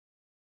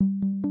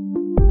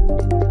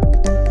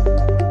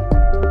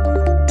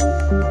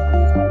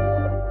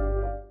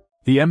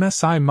The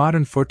MSI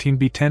Modern 14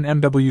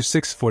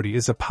 B10MW-640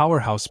 is a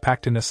powerhouse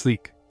packed in a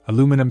sleek,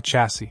 aluminum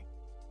chassis.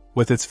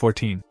 With its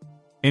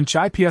 14-inch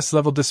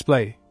IPS-level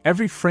display,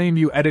 every frame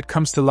you edit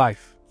comes to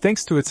life,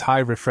 thanks to its high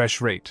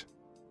refresh rate.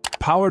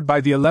 Powered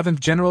by the 11th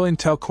General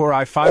Intel Core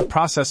i5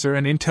 processor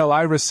and Intel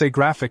Iris Xe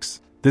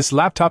graphics, this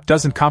laptop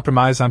doesn't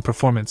compromise on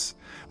performance,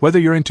 whether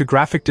you're into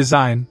graphic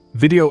design,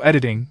 video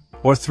editing,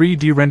 or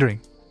 3D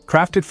rendering.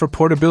 Crafted for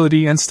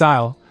portability and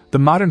style, the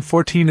Modern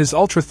 14 is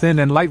ultra-thin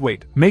and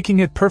lightweight, making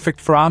it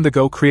perfect for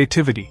on-the-go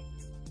creativity.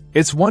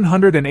 Its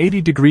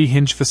 180-degree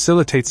hinge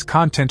facilitates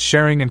content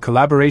sharing and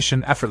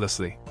collaboration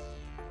effortlessly.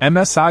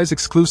 MSI's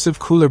exclusive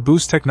Cooler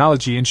Boost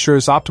technology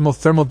ensures optimal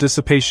thermal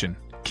dissipation,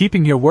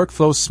 keeping your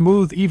workflow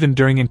smooth even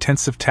during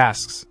intensive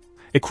tasks.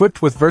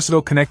 Equipped with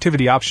versatile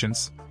connectivity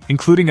options,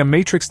 including a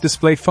matrix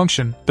display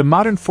function, the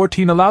Modern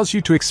 14 allows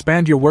you to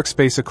expand your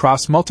workspace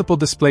across multiple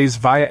displays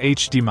via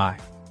HDMI.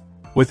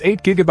 With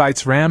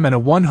 8GB RAM and a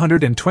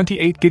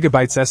 128GB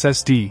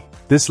SSD,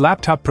 this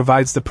laptop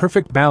provides the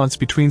perfect balance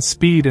between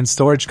speed and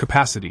storage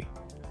capacity.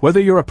 Whether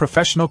you're a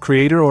professional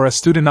creator or a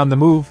student on the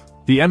move,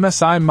 the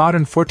MSI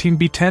Modern 14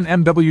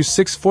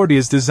 B10MW-640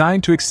 is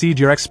designed to exceed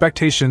your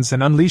expectations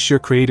and unleash your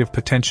creative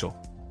potential.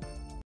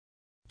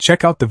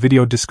 Check out the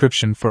video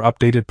description for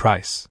updated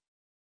price.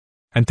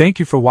 And thank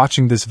you for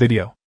watching this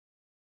video.